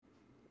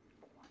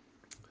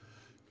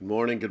Good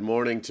morning. Good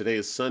morning. Today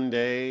is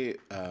Sunday.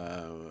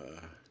 Where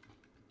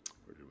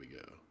did we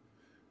go?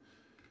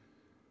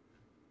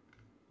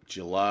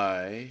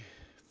 July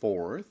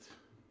 4th.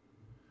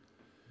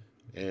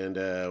 And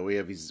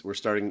we're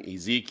starting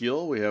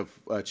Ezekiel. We have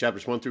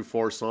chapters 1 through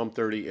 4, Psalm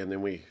 30, and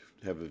then we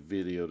have a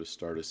video to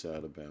start us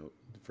out about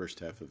the first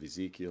half of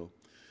Ezekiel.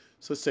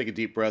 So let's take a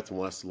deep breath and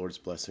we'll ask the Lord's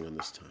blessing on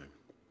this time.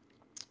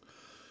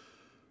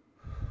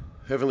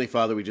 Heavenly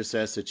Father, we just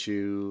ask that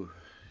you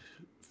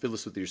fill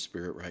us with your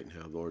Spirit right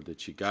now, Lord,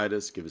 that you guide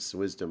us, give us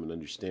wisdom and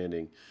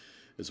understanding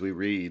as we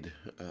read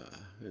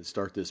and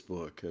start this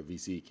book of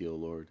Ezekiel,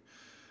 Lord.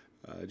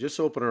 Just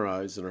open our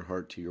eyes and our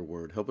heart to your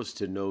word. Help us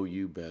to know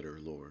you better,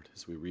 Lord,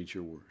 as we read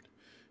your word.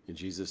 In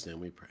Jesus'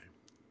 name we pray.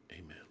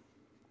 Amen.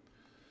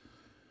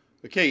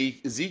 Okay,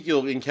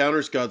 Ezekiel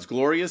encounters God's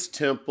glorious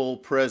temple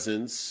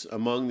presence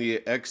among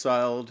the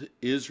exiled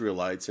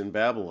Israelites in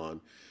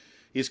Babylon.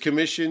 He's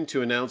commissioned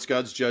to announce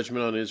God's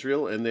judgment on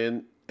Israel and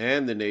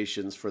the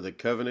nations for the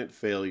covenant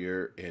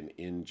failure and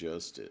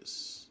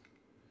injustice.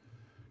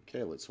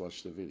 Okay, let's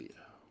watch the video.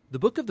 The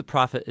book of the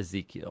prophet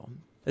Ezekiel.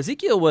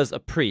 Ezekiel was a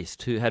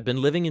priest who had been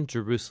living in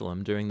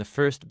Jerusalem during the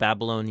first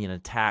Babylonian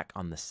attack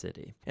on the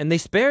city. And they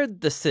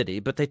spared the city,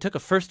 but they took a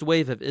first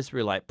wave of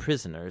Israelite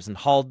prisoners and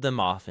hauled them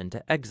off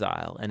into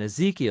exile, and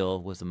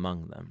Ezekiel was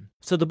among them.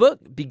 So the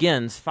book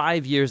begins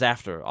 5 years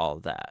after all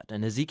that,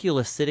 and Ezekiel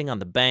is sitting on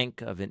the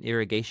bank of an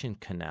irrigation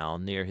canal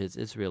near his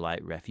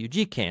Israelite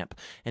refugee camp,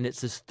 and it's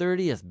his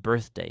 30th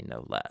birthday,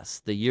 no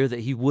less, the year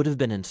that he would have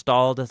been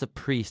installed as a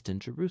priest in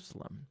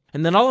Jerusalem.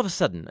 And then all of a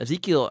sudden,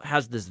 Ezekiel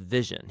has this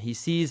vision. He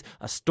sees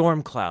a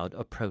storm cloud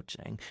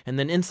approaching, and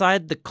then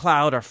inside the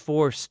cloud are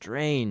 4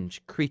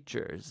 strange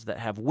creatures that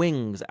have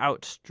wings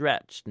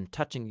outstretched and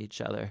touching each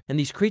other. And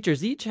these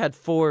creatures each had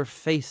 4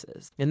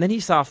 faces. And then he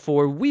saw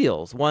 4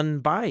 wheels, one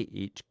by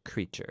each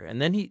creature.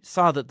 And then he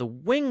saw that the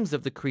wings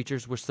of the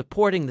creatures were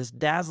supporting this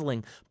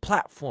dazzling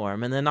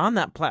platform, and then on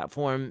that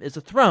platform is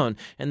a throne,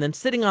 and then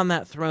sitting on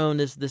that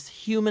throne is this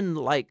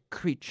human-like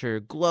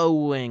creature,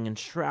 glowing and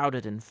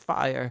shrouded in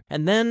fire.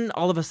 And then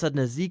all of a sudden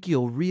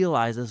Ezekiel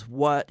realizes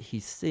what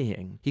he's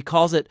seeing. He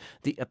calls it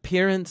the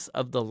appearance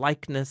of the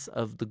likeness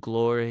of the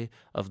glory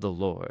of the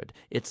Lord.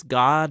 It's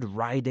God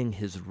riding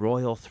his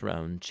royal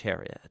throne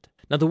chariot.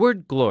 Now the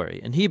word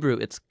glory, in Hebrew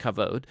it's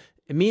kavod,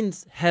 it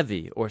means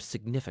heavy or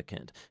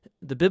significant.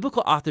 The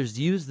biblical authors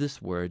use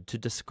this word to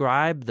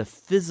describe the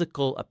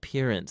physical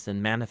appearance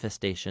and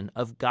manifestation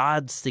of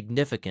God's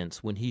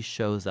significance when he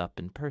shows up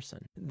in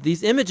person.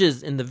 These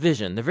images in the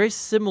vision, they're very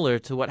similar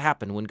to what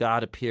happened when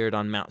God appeared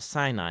on Mount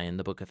Sinai in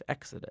the book of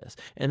Exodus.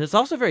 And it's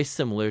also very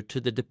similar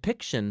to the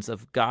depictions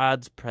of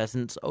God's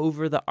presence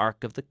over the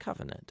Ark of the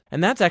Covenant.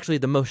 And that's actually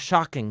the most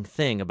shocking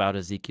thing about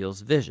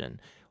Ezekiel's vision.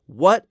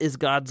 What is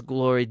God's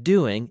glory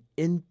doing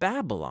in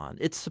Babylon?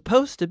 It's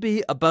supposed to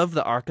be above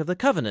the Ark of the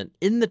Covenant,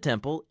 in the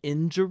temple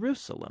in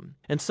Jerusalem.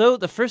 And so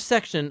the first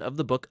section of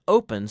the book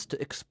opens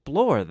to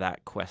explore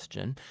that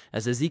question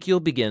as Ezekiel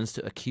begins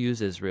to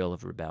accuse Israel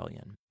of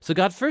rebellion. So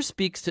God first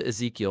speaks to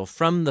Ezekiel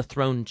from the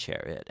throne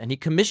chariot, and he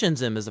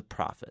commissions him as a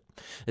prophet.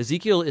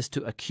 Ezekiel is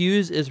to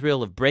accuse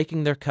Israel of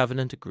breaking their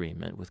covenant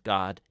agreement with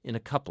God in a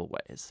couple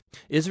ways.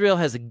 Israel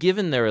has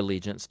given their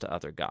allegiance to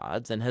other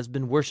gods and has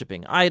been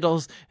worshiping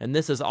idols, and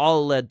this has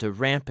all led to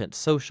rampant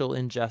social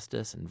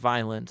injustice and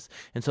violence.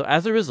 And so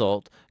as a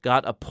result,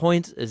 God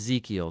appoints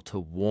Ezekiel to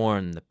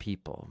warn the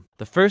people.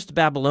 The first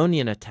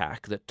Babylonian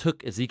attack that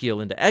took Ezekiel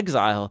into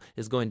exile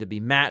is going to be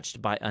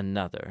matched by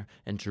another,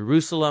 and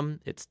Jerusalem,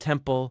 its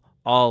temple,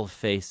 all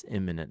face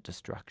imminent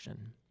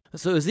destruction.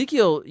 So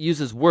Ezekiel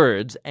uses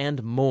words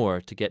and more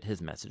to get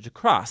his message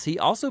across. He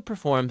also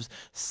performs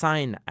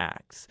sign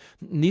acts.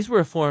 These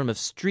were a form of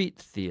street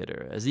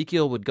theater.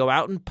 Ezekiel would go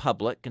out in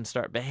public and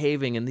start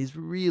behaving in these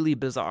really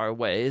bizarre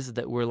ways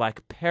that were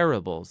like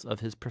parables of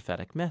his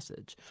prophetic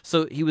message.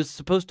 So he was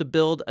supposed to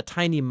build a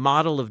tiny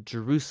model of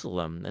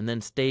Jerusalem and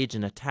then stage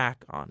an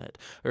attack on it.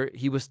 Or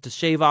he was to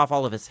shave off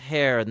all of his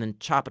hair and then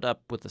chop it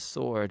up with a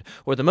sword.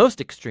 Or the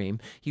most extreme,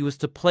 he was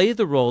to play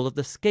the role of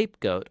the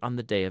scapegoat on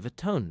the Day of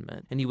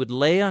Atonement. And he would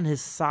lay on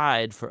his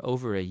side for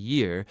over a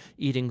year,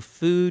 eating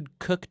food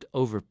cooked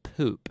over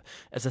poop,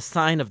 as a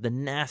sign of the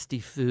nasty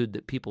food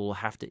that people will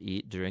have to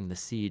eat during the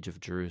siege of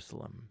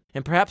Jerusalem.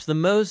 And perhaps the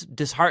most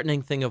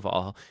disheartening thing of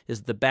all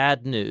is the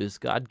bad news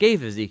God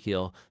gave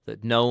Ezekiel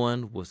that no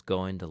one was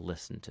going to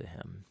listen to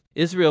him.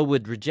 Israel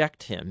would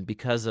reject him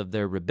because of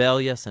their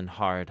rebellious and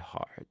hard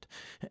heart.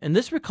 And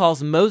this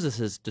recalls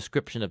Moses'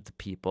 description of the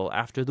people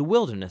after the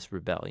wilderness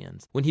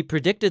rebellions, when he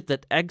predicted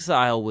that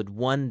exile would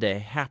one day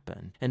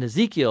happen, and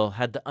Ezekiel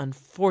had the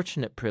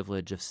unfortunate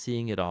privilege of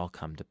seeing it all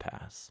come to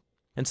pass.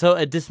 And so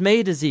a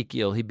dismayed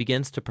Ezekiel, he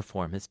begins to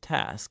perform his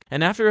task.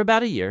 And after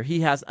about a year,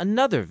 he has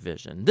another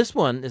vision. This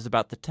one is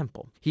about the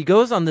temple. He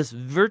goes on this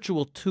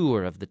virtual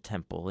tour of the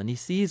temple, and he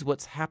sees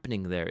what's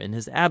happening there in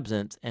his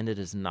absence, and it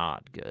is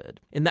not good.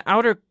 In the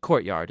outer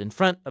courtyard in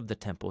front of the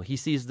temple, he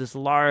sees this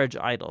large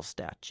idol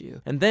statue.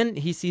 And then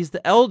he sees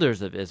the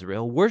elders of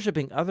Israel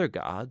worshiping other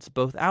gods,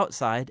 both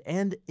outside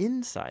and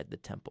inside the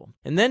temple.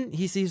 And then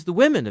he sees the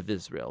women of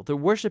Israel. They're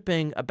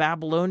worshiping a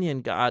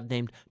Babylonian god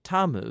named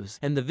Tammuz.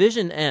 And the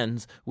vision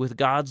ends with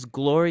God's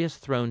glorious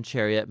throne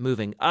chariot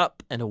moving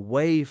up and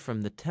away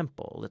from the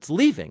temple. It's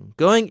leaving,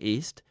 going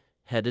east,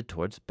 headed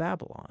towards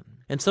Babylon.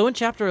 And so in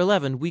chapter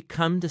 11, we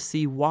come to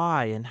see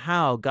why and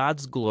how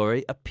God's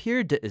glory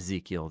appeared to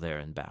Ezekiel there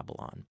in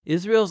Babylon.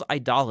 Israel's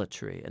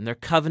idolatry and their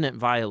covenant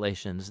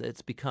violations,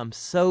 it's become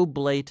so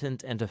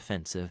blatant and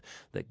offensive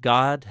that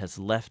God has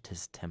left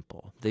his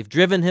temple. They've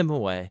driven him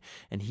away,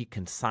 and he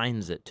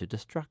consigns it to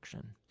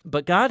destruction.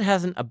 But God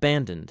hasn't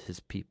abandoned his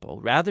people.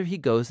 Rather, he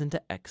goes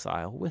into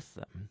exile with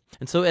them.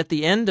 And so at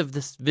the end of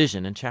this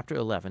vision in chapter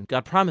 11,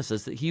 God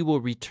promises that he will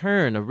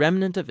return a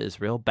remnant of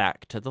Israel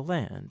back to the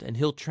land, and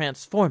he'll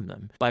transform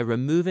them by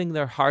removing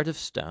their heart of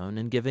stone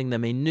and giving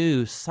them a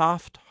new,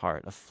 soft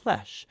heart of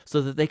flesh,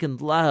 so that they can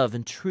love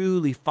and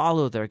truly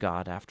follow their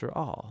God after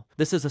all.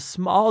 This is a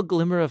small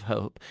glimmer of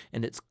hope,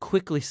 and it's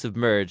quickly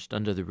submerged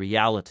under the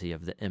reality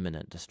of the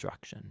imminent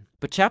destruction.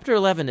 But chapter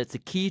 11, it's a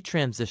key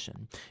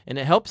transition, and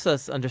it helps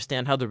us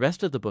understand how the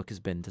rest of the book has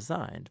been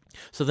designed.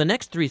 So the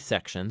next 3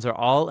 sections are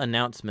all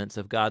announcements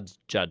of God's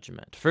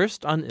judgment,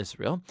 first on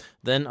Israel,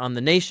 then on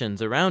the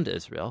nations around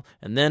Israel,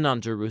 and then on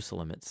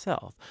Jerusalem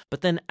itself. But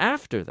then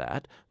after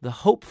that, the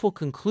hopeful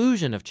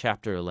conclusion of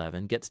chapter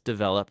 11 gets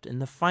developed in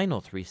the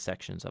final 3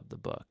 sections of the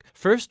book.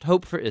 First,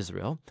 hope for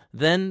Israel,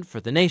 then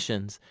for the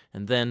nations,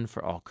 and then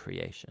for all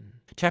creation.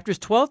 Chapters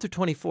 12 through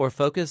 24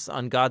 focus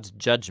on God's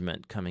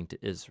judgment coming to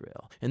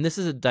Israel. And this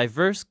is a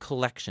diverse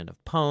collection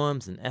of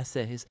poems and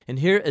essays. And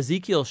here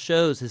Ezekiel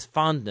shows his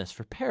fondness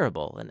for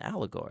parable and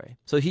allegory.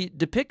 So he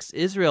depicts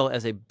Israel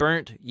as a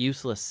burnt,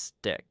 useless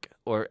stick,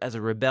 or as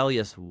a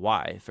rebellious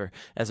wife, or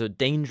as a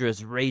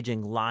dangerous,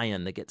 raging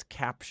lion that gets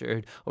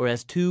captured, or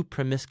as 2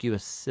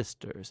 promiscuous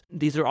sisters.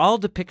 These are all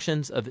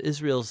depictions of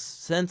Israel's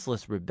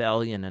senseless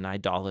rebellion and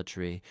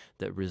idolatry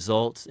that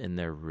results in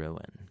their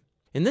ruin.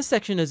 In this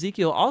section,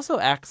 Ezekiel also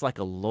acts like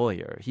a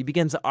lawyer. He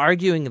begins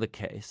arguing the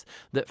case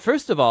that,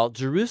 first of all,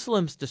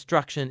 Jerusalem's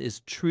destruction is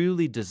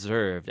truly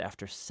deserved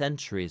after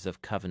centuries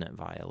of covenant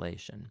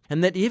violation,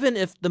 and that even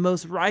if the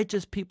most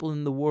righteous people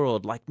in the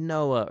world, like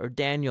Noah or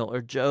Daniel or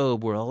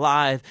Job, were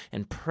alive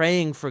and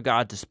praying for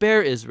God to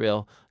spare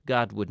Israel,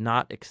 God would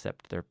not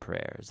accept their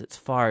prayers. It's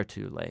far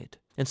too late.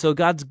 And so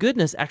God's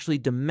goodness actually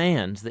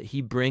demands that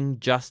he bring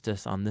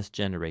justice on this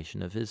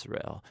generation of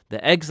Israel.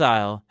 The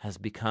exile has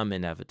become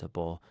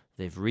inevitable.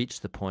 They've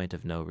reached the point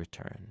of no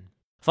return.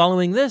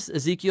 Following this,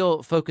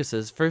 Ezekiel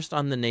focuses first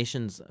on the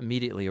nations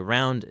immediately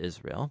around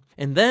Israel,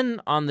 and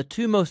then on the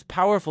 2 most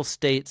powerful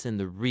states in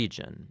the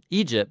region,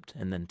 Egypt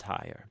and then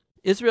Tyre.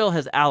 Israel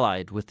has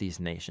allied with these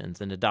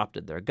nations and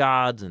adopted their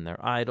gods and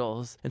their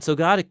idols, and so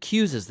God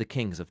accuses the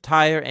kings of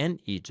Tyre and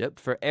Egypt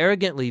for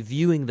arrogantly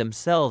viewing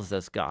themselves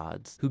as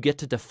gods who get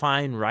to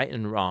define right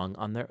and wrong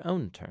on their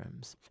own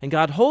terms. And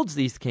God holds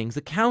these kings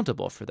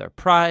accountable for their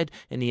pride,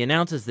 and he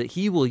announces that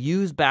he will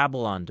use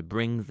Babylon to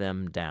bring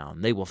them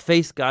down. They will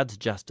face God's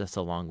justice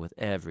along with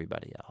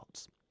everybody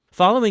else.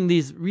 Following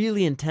these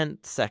really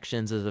intense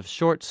sections is a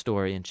short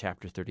story in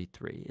chapter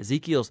 33.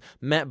 Ezekiel's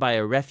met by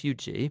a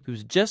refugee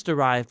who's just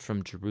arrived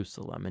from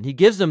Jerusalem, and he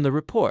gives them the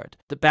report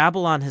that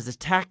Babylon has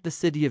attacked the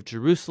city of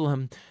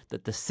Jerusalem,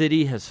 that the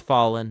city has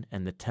fallen,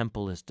 and the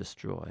temple is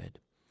destroyed.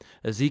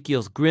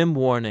 Ezekiel's grim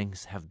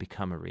warnings have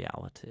become a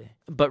reality.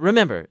 But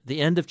remember, the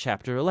end of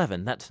chapter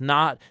 11, that's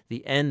not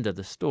the end of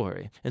the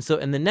story. And so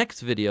in the next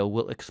video,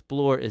 we'll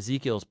explore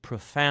Ezekiel's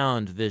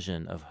profound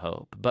vision of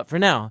hope. But for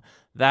now,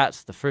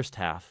 that's the first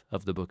half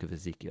of the book of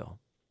Ezekiel.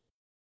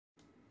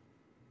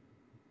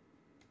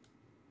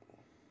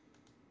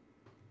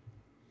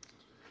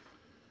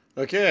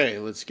 Okay,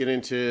 let's get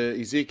into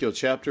Ezekiel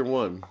chapter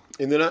 1.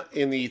 In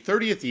the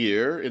 30th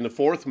year, in the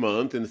 4th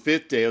month, in the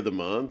 5th day of the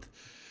month,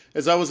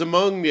 as I was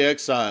among the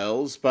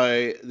exiles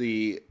by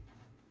the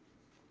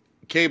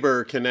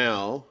Chebar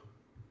Canal,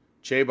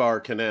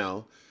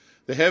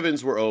 the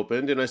heavens were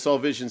opened, and I saw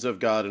visions of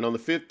God. And on the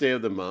 5th day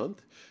of the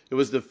month, it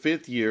was the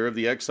 5th year of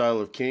the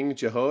exile of King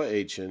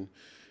Jehoiachin,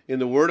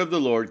 and the word of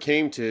the Lord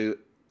came to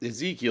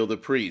Ezekiel the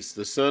priest,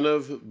 the son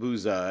of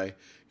Buzi,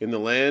 in the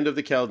land of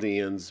the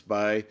Chaldeans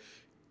by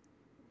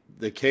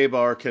the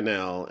Chebar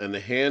Canal, and the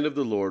hand of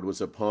the Lord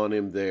was upon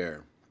him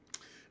there.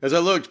 As I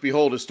looked,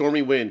 behold, a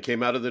stormy wind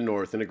came out of the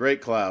north, and a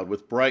great cloud,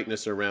 with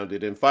brightness around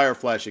it, and fire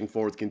flashing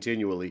forth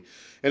continually.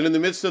 And in the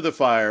midst of the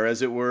fire,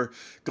 as it were,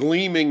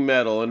 gleaming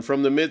metal, and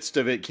from the midst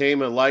of it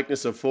came a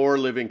likeness of 4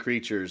 living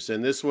creatures,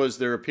 and this was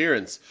their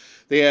appearance.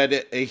 They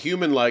had a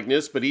human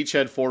likeness, but each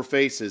had 4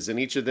 faces, and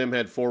each of them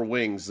had 4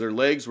 wings. Their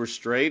legs were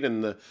straight,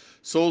 and the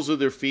soles of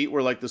their feet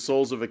were like the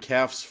soles of a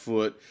calf's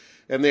foot,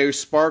 and they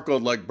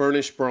sparkled like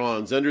burnished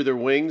bronze. Under their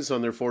wings,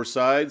 on their 4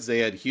 sides, they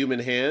had human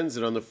hands,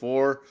 and the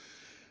 4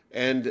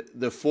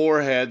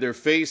 had their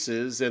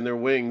faces and their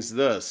wings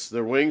thus.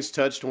 Their wings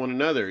touched one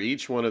another.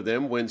 Each one of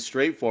them went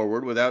straight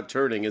forward without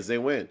turning as they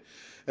went.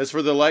 As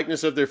for the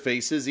likeness of their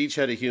faces, each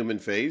had a human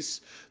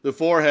face. The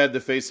 4 had the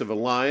face of a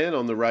lion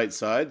on the right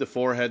side. The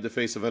 4 had the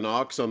face of an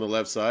ox on the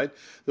left side.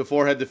 The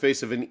 4 had the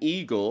face of an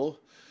eagle.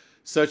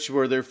 Such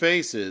were their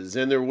faces,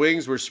 and their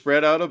wings were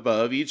spread out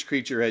above. Each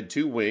creature had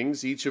 2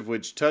 wings, each of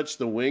which touched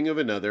the wing of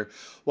another,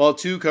 while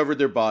 2 covered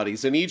their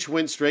bodies. And each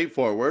went straight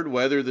forward.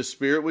 Whither the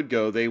Spirit would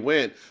go, they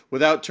went,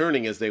 without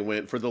turning as they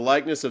went. For the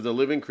likeness of the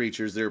living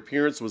creatures, their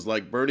appearance was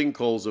like burning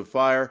coals of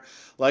fire,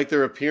 like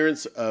their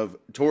appearance of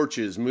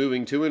torches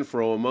moving to and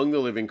fro among the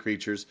living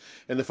creatures.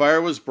 And the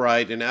fire was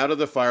bright, and out of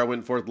the fire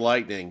went forth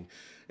lightning.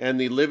 And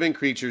the living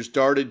creatures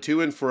darted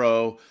to and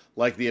fro,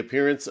 like the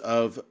appearance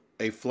of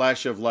a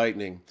flash of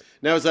lightning.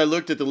 Now as I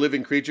looked at the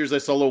living creatures, I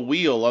saw a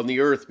wheel on the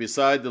earth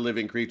beside the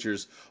living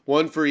creatures,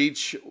 one for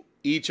each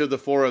of the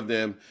 4 of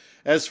them.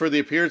 As for the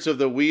appearance of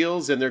the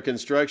wheels and their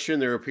construction,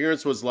 their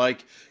appearance was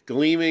like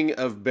gleaming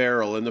of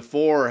beryl, and the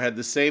 4 had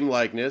the same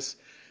likeness,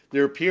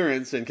 their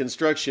appearance and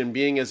construction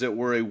being as it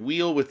were a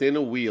wheel within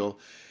a wheel.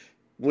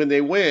 When they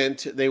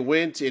went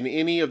in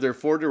any of their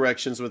 4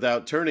 directions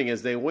without turning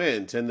as they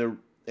went, and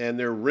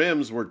their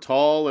rims were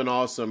tall and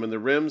awesome, and the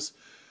rims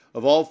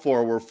of all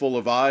 4 were full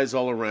of eyes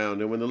all around.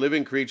 And when the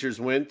living creatures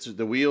went,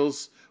 the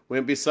wheels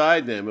went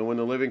beside them. And when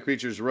the living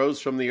creatures rose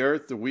from the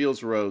earth, the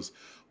wheels rose.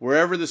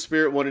 Wherever the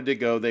Spirit wanted to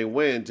go, they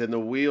went, and the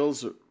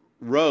wheels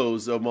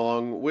rose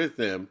along with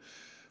them.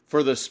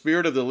 For the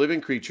spirit of the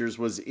living creatures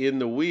was in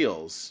the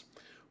wheels.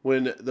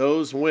 When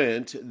those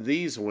went,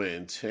 these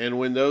went. And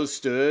when those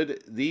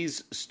stood,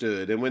 these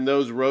stood. And when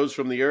those rose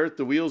from the earth,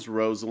 the wheels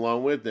rose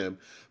along with them.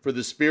 For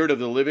the spirit of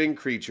the living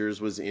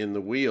creatures was in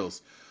the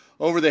wheels.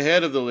 Over the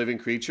head of the living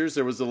creatures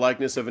there was the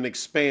likeness of an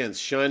expanse,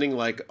 shining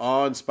like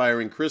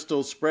awe-inspiring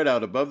crystals spread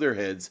out above their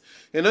heads.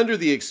 And under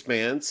the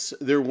expanse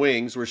their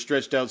wings were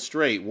stretched out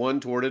straight, one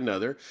toward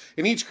another.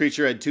 And each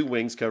creature had 2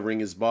 wings covering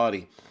its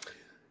body.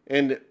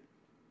 And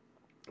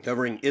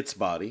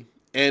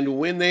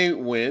when they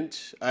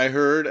went, I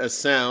heard a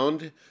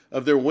sound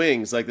of their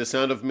wings, like the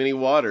sound of many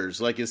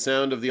waters, like a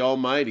sound of the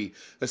Almighty,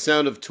 a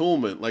sound of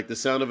tumult, like the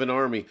sound of an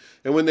army.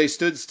 And when they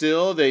stood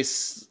still, they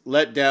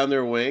let down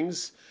their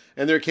wings.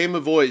 And there came a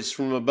voice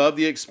from above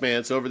the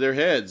expanse over their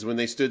heads. When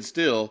they stood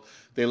still,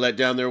 they let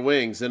down their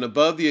wings. And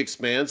above the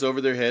expanse over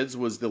their heads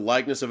was the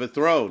likeness of a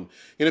throne,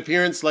 in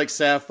appearance like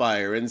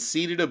sapphire. And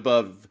seated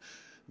above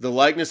the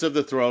likeness of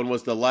the throne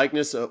was the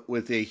likeness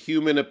with a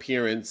human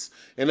appearance.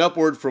 And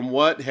upward from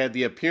what had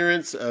the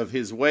appearance of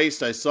his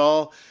waist I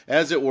saw,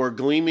 as it were,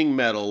 gleaming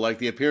metal, like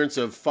the appearance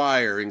of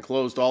fire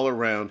enclosed all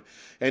around.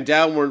 And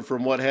downward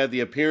from what had the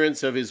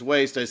appearance of his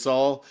waist I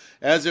saw,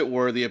 as it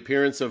were, the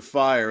appearance of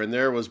fire, and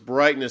there was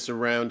brightness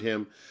around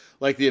him,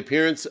 like the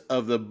appearance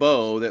of the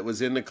bow that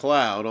was in the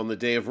cloud on the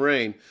day of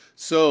rain.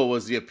 So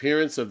was the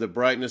appearance of the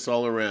brightness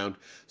all around.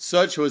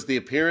 Such was the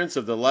appearance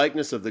of the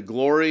likeness of the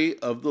glory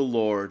of the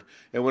Lord.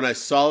 And when I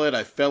saw it,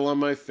 I fell on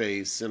my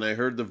face, and I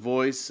heard the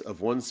voice of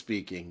one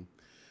speaking.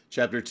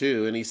 Chapter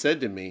 2, and he said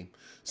to me,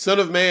 Son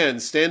of man,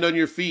 stand on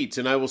your feet,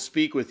 and I will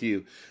speak with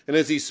you. And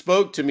as he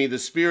spoke to me, the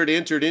Spirit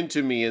entered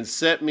into me and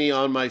set me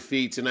on my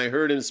feet, and I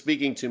heard him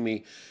speaking to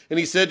me. And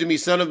he said to me,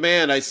 Son of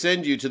man, I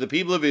send you to the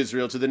people of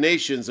Israel, to the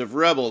nations of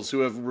rebels who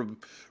have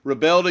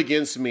rebelled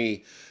against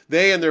me.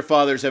 They and their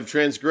fathers have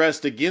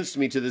transgressed against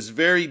me to this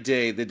very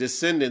day. The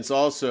descendants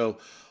also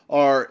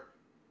are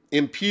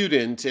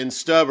impudent and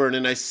stubborn,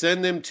 and I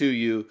send them to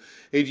you,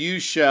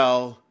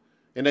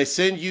 and I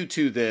send you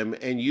to them,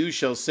 and you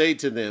shall say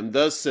to them,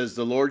 Thus says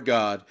the Lord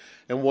God,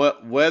 and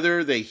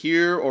whether they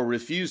hear or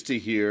refuse to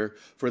hear,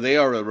 for they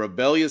are a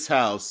rebellious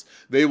house,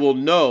 they will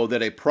know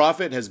that a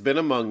prophet has been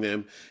among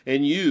them.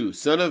 And you,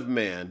 son of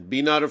man,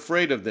 be not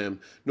afraid of them,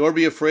 nor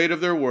be afraid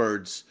of their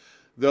words.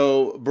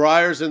 Though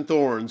briars and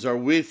thorns are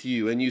with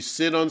you, and you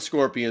sit on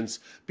scorpions,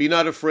 be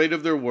not afraid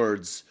of their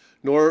words,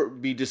 nor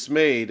be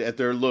dismayed at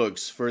their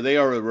looks, for they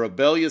are a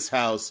rebellious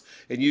house,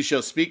 and you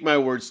shall speak my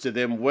words to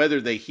them,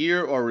 whether they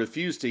hear or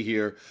refuse to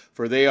hear,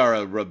 for they are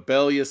a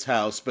rebellious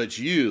house. But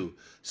you,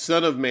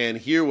 son of man,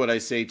 hear what I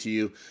say to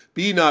you.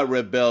 Be not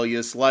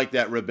rebellious like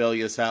that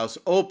rebellious house.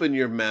 Open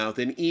your mouth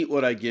and eat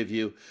what I give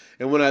you.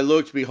 And when I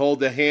looked, behold,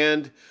 the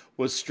hand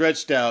was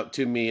stretched out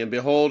to me, and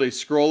behold, a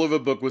scroll of a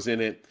book was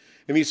in it.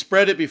 And he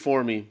spread it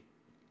before me,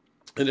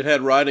 and it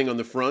had writing on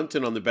the front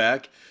and on the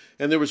back,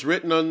 and there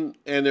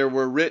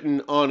were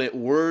written on it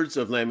words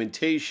of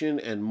lamentation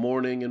and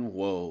mourning and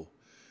woe.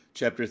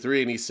 Chapter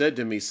 3, and he said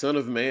to me, Son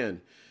of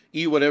man,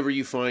 Eat whatever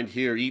you find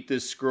here. Eat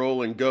this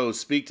scroll and go.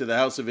 Speak to the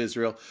house of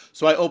Israel.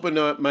 So I opened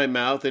up my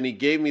mouth, and he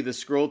gave me the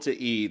scroll to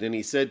eat. And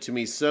he said to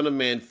me, Son of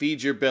man,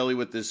 feed your belly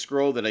with this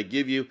scroll that I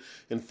give you,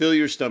 and fill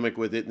your stomach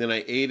with it. And then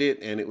I ate it,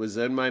 and it was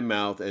in my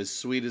mouth as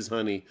sweet as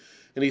honey.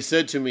 And he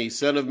said to me,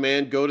 Son of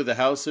man, go to the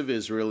house of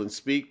Israel and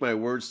speak my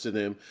words to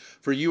them.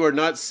 For you are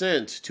not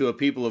sent to a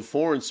people of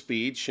foreign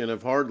speech and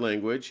of hard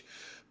language,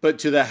 but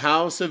to the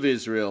house of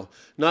Israel,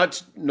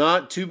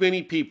 not too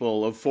many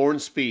people of foreign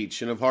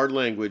speech and of hard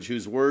language,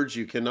 whose words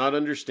you cannot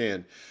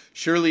understand.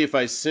 Surely if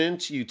I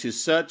sent you to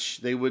such,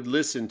 they would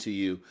listen to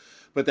you.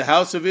 But the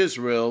house of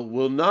Israel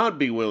will not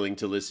be willing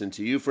to listen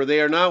to you, for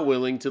they are not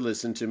willing to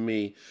listen to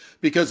me,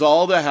 because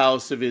all the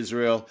house of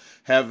Israel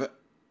have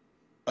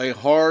a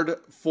hard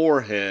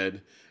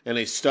forehead and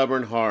a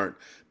stubborn heart.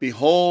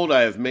 Behold,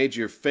 I have made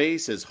your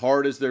face as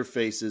hard as their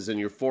faces, and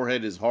your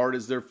forehead as hard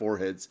as their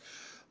foreheads.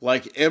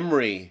 Like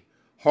emery,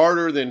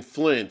 harder than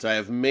flint, I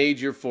have made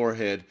your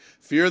forehead.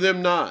 Fear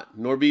them not,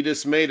 nor be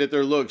dismayed at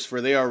their looks,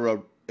 for they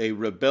are a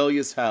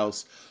rebellious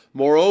house.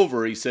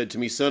 Moreover, he said to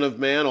me, Son of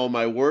man, all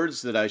my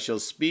words that I shall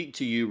speak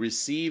to you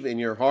receive in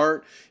your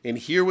heart, and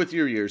hear with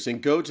your ears,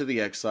 and go to the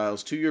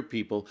exiles, to your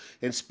people,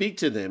 and speak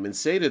to them, and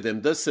say to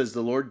them, Thus says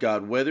the Lord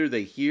God, whether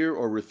they hear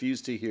or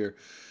refuse to hear.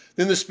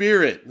 Then the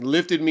Spirit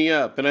lifted me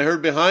up, and I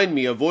heard behind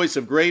me a voice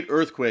of great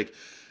earthquake.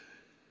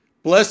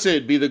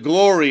 Blessed be the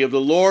glory of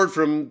the Lord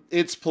from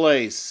its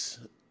place.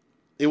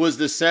 It was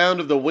the sound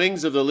of the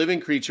wings of the living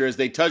creature as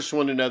they touched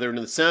one another, and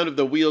the sound of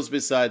the wheels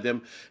beside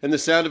them, and the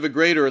sound of a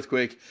great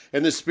earthquake.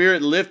 And the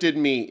Spirit lifted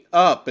me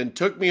up and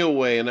took me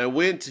away, and I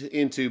went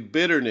into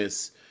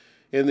bitterness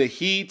in the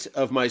heat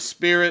of my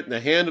spirit, and the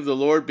hand of the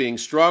Lord being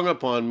strong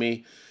upon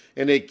me.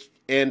 And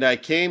I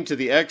came to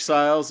the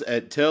exiles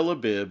at Tel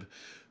Abib,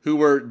 who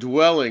were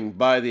dwelling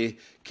by the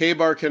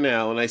Chebar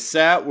Canal, and I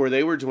sat where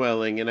they were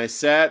dwelling, and I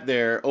sat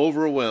there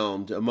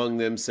overwhelmed among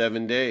them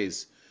 7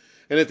 days.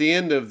 And at the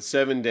end of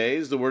 7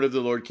 days, the word of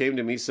the Lord came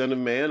to me, Son of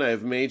man, I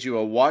have made you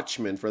a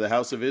watchman for the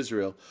house of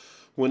Israel.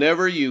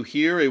 Whenever you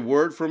hear a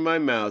word from my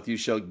mouth, you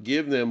shall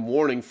give them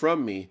warning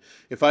from me.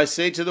 If I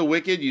say to the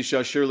wicked, you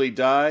shall surely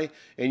die,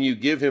 and you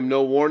give him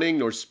no warning,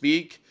 nor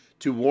speak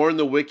to warn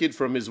the wicked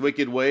from his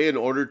wicked way in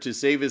order to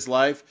save his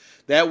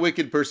life, that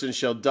wicked person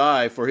shall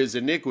die for his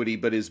iniquity,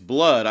 but his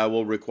blood I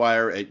will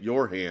require at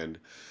your hand.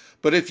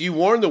 But if you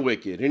warn the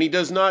wicked, and he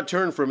does not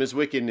turn from his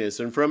wickedness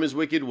and from his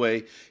wicked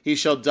way, he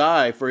shall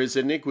die for his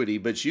iniquity,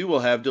 but you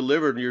will have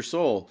delivered your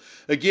soul.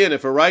 Again,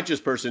 if a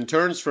righteous person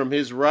turns from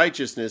his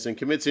righteousness and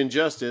commits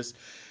injustice,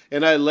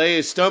 and I lay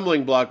a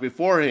stumbling block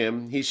before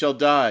him, he shall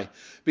die,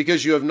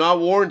 because you have not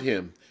warned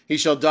him. He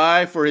shall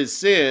die for his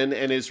sin,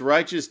 and his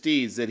righteous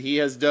deeds that he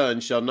has done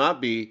shall not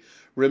be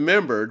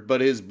remembered,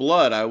 but his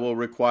blood I will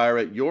require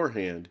at your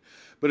hand.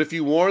 But if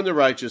you warn the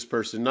righteous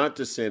person not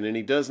to sin, and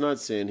he does not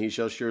sin, he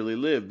shall surely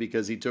live,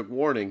 because he took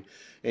warning,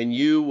 and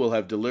you will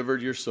have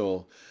delivered your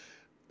soul.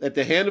 At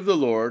the hand of the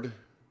Lord,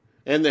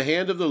 and the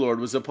hand of the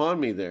Lord was upon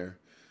me there.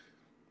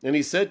 And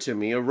he said to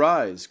me,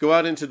 Arise, go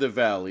out into the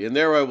valley, and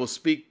there I will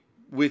speak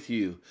with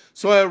you.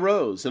 So I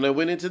arose, and I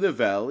went into the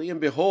valley, and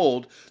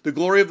behold, the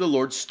glory of the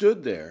Lord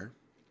stood there,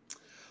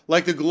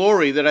 like the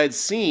glory that I had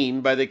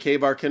seen by the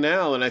Chebar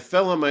Canal, and I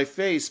fell on my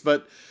face,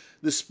 but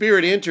the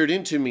Spirit entered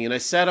into me, and I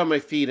sat on my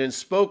feet, and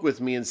spoke with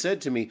me, and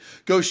said to me,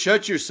 Go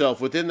shut yourself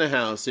within the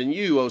house, and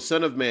you, O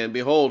Son of man,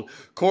 behold,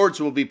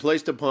 cords will be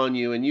placed upon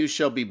you, and you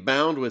shall be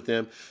bound with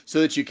them,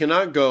 so that you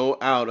cannot go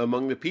out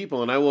among the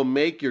people. And I will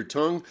make your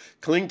tongue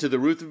cling to the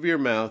roof of your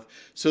mouth,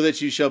 so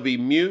that you shall be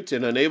mute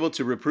and unable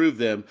to reprove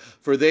them,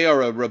 for they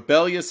are a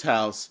rebellious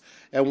house.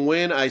 And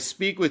when I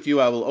speak with you,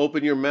 I will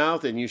open your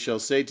mouth, and you shall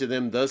say to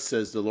them, Thus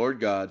says the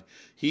Lord God,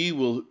 He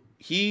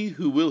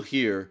who will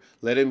hear,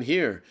 let him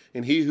hear,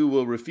 and he who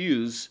will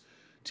refuse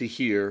to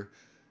hear,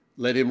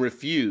 let him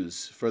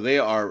refuse, for they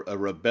are a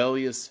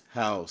rebellious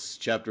house.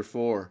 Chapter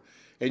 4.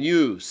 And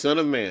you, son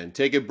of man,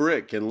 take a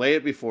brick and lay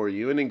it before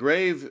you, and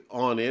engrave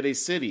on it a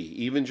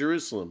city, even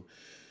Jerusalem,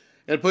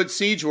 and put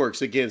siege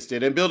works against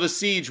it, and build a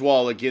siege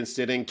wall against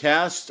it, and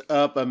cast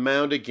up a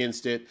mound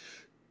against it.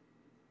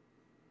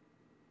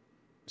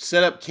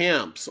 Set up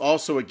camps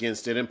also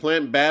against it, and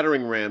plant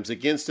battering rams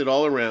against it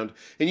all around.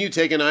 And you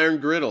take an iron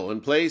griddle,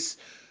 and place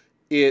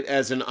it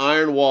as an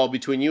iron wall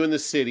between you and the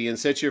city, and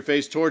set your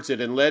face towards it,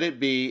 and let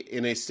it be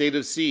in a state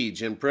of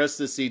siege, and press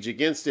the siege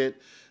against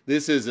it.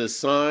 This is a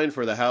sign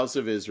for the house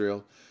of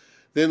Israel.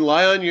 Then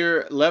lie on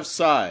your left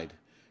side,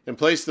 and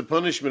place the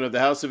punishment of the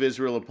house of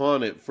Israel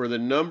upon it. For the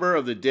number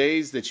of the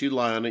days that you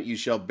lie on it, you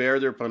shall bear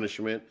their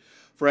punishment.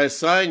 For I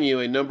assign you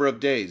a number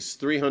of days,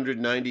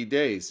 390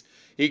 days,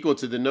 equal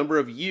to the number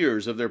of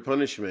years of their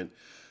punishment.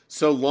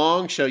 So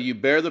long shall you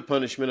bear the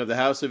punishment of the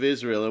house of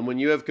Israel, and when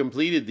you have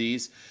completed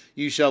these,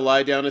 you shall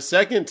lie down a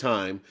second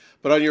time,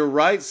 but on your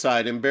right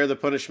side, and bear the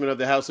punishment of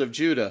the house of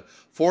Judah.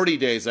 40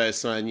 days I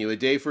assign you, a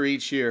day for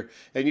each year,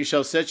 and you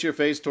shall set your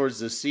face towards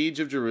the siege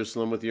of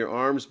Jerusalem with your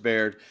arms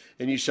bared,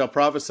 and you shall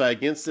prophesy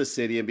against the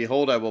city, and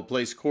behold, I will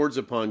place cords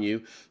upon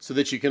you, so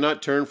that you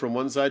cannot turn from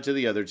one side to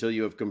the other till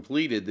you have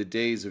completed the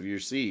days of your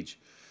siege.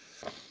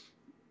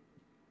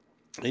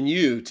 And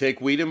you take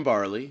wheat and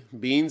barley,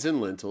 beans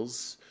and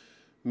lentils,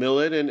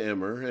 millet and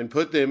emmer, and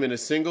put them in a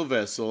single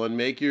vessel, and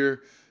make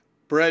your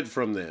bread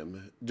from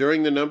them.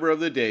 During the number of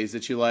the days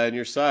that you lie on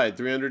your side,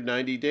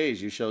 390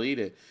 days you shall eat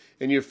it.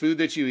 And your food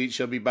that you eat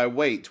shall be by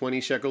weight,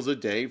 20 shekels a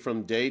day.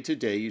 From day to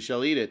day you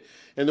shall eat it.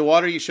 And the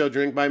water you shall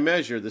drink by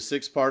measure, the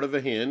sixth part of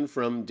a hin.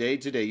 From day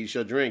to day you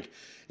shall drink.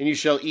 And you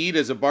shall eat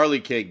as a barley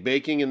cake,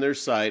 baking in their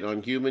sight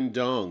on human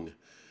dung.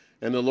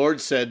 And the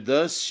Lord said,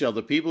 Thus shall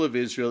the people of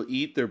Israel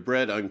eat their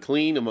bread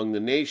unclean among the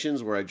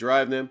nations where I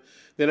drive them.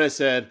 Then I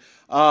said,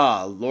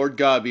 Ah, Lord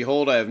God,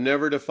 behold, I have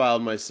never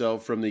defiled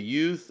myself. From the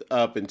youth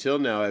up until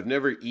now I have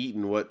never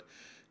eaten what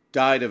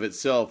died of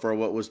itself, or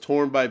what was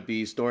torn by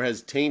beasts, nor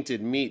has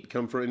tainted meat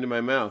come into my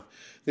mouth.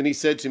 Then he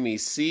said to me,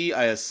 See,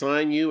 I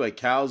assign you a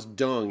cow's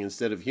dung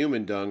instead of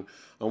human dung,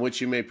 on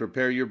which you may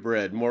prepare your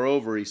bread.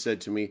 Moreover, he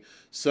said to me,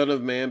 Son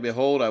of man,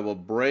 behold, I will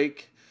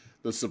break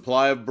the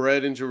supply of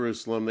bread in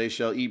Jerusalem. They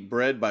shall eat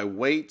bread by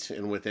weight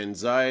and with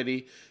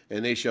anxiety,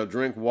 and they shall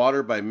drink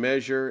water by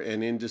measure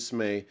and in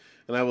dismay.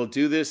 And I will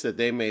do this that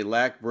they may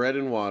lack bread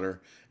and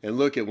water, and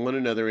look at one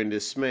another in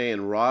dismay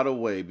and rot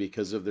away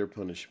because of their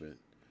punishment.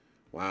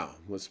 Wow.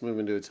 Let's move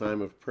into a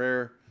time of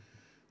prayer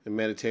and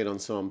meditate on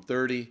Psalm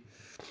 30.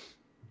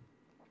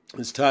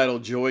 It's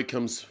titled, Joy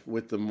Comes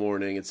with the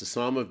Morning. It's a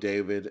Psalm of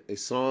David, a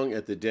song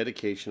at the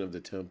dedication of the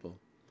temple.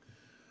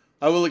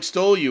 I will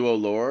extol you, O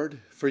Lord,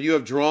 for you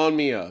have drawn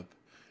me up,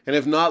 and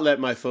have not let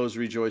my foes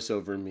rejoice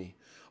over me.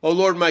 O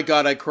Lord my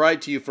God, I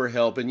cried to you for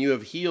help, and you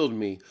have healed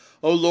me.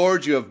 O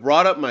Lord, you have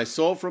brought up my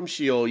soul from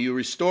Sheol. You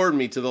restored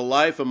me to the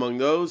life among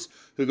those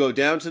who go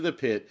down to the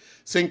pit.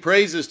 Sing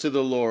praises to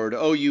the Lord,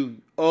 O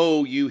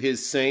you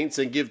his saints,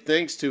 and give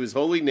thanks to his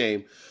holy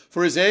name.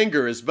 For his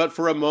anger is but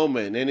for a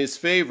moment, and his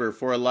favor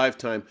for a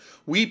lifetime.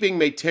 Weeping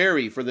may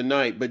tarry for the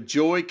night, but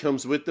joy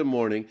comes with the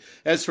morning.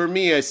 As for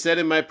me, I said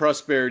in my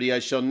prosperity, I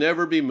shall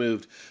never be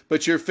moved.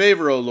 But your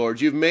favor, O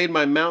Lord, you've made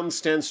my mountain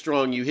stand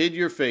strong. You hid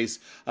your face,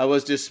 I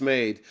was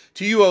dismayed.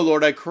 To you, O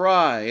Lord, I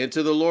cry, and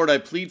to the Lord I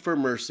plead for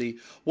mercy.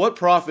 What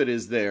profit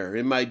is there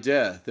in my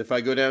death if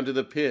I go down to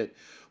the pit?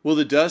 Will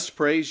the dust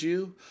praise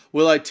you?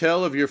 Will I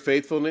tell of your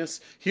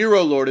faithfulness? Hear,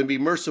 O Lord, and be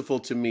merciful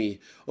to me.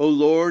 O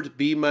Lord,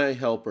 be my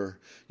helper.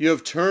 You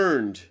have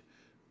turned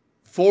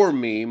for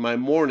me my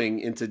mourning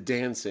into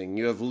dancing.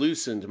 You have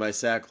loosened my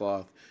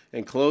sackcloth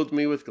and clothed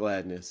me with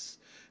gladness,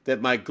 that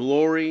my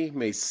glory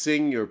may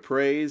sing your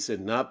praise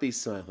and not be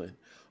silent.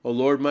 O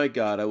Lord my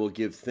God, I will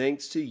give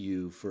thanks to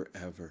you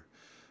forever.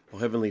 Oh,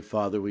 Heavenly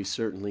Father, we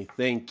certainly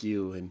thank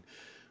you, and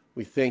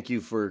we thank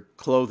you for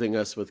clothing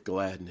us with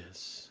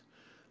gladness.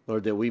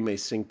 Lord, that we may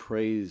sing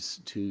praise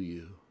to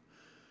you.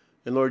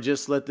 And Lord,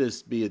 just let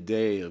this be a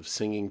day of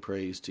singing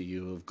praise to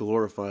you, of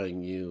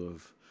glorifying you,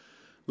 of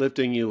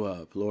lifting you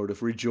up, Lord,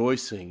 of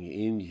rejoicing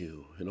in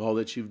you and all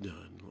that you've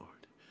done, Lord.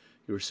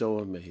 You are so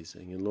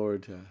amazing. And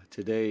Lord,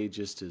 today,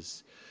 just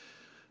as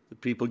the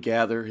people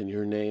gather in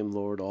your name,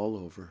 Lord, all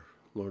over,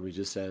 Lord, we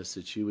just ask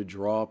that you would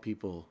draw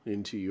people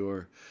into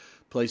your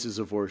places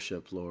of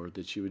worship, Lord,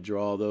 that you would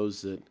draw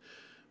those that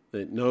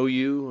know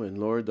you, and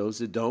Lord, those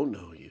that don't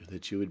know you,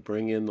 that you would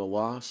bring in the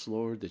lost,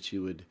 Lord, that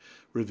you would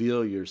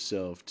reveal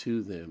yourself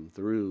to them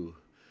through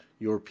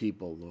your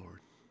people, Lord,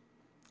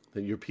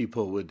 that your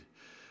people would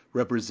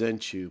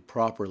represent you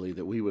properly,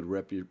 that we would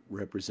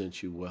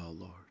represent you well,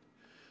 Lord,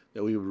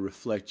 that we would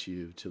reflect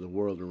you to the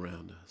world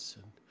around us.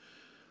 And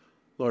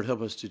Lord,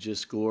 help us to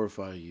just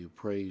glorify you,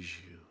 praise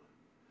you,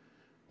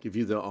 give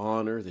you the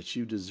honor that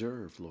you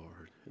deserve,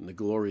 Lord, and the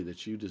glory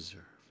that you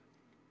deserve.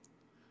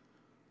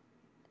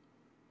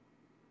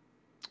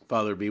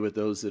 Father, be with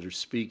those that are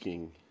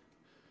speaking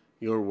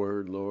your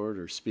word, Lord,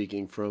 or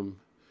speaking from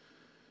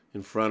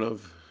in front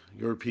of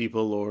your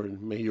people,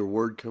 Lord. May your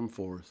word come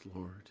forth,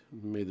 Lord.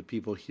 May the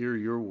people hear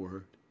your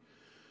word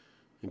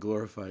and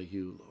glorify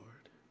you,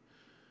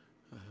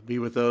 Lord. Be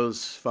with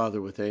those,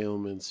 Father, with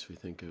ailments. We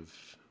think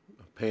of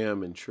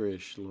Pam and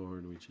Trish,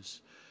 Lord. We just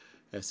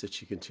ask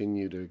that you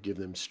continue to give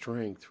them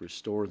strength,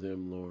 restore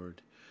them,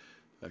 Lord,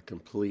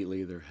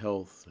 completely, their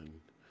health. And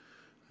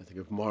I think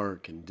of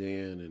Mark and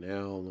Dan and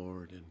Al,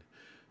 Lord, and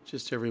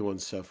just everyone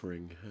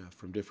suffering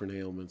from different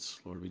ailments,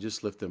 Lord. We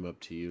just lift them up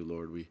to you,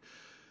 Lord. We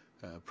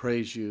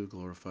praise you,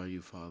 glorify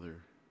you, Father.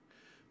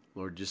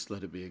 Lord, just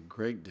let it be a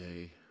great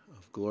day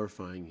of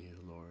glorifying you,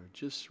 Lord.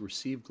 Just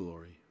receive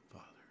glory,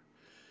 Father.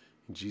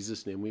 In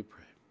Jesus' name we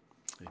pray.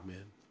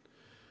 Amen.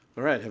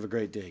 All right, have a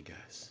great day,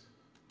 guys.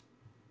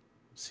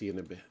 See you in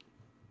a bit.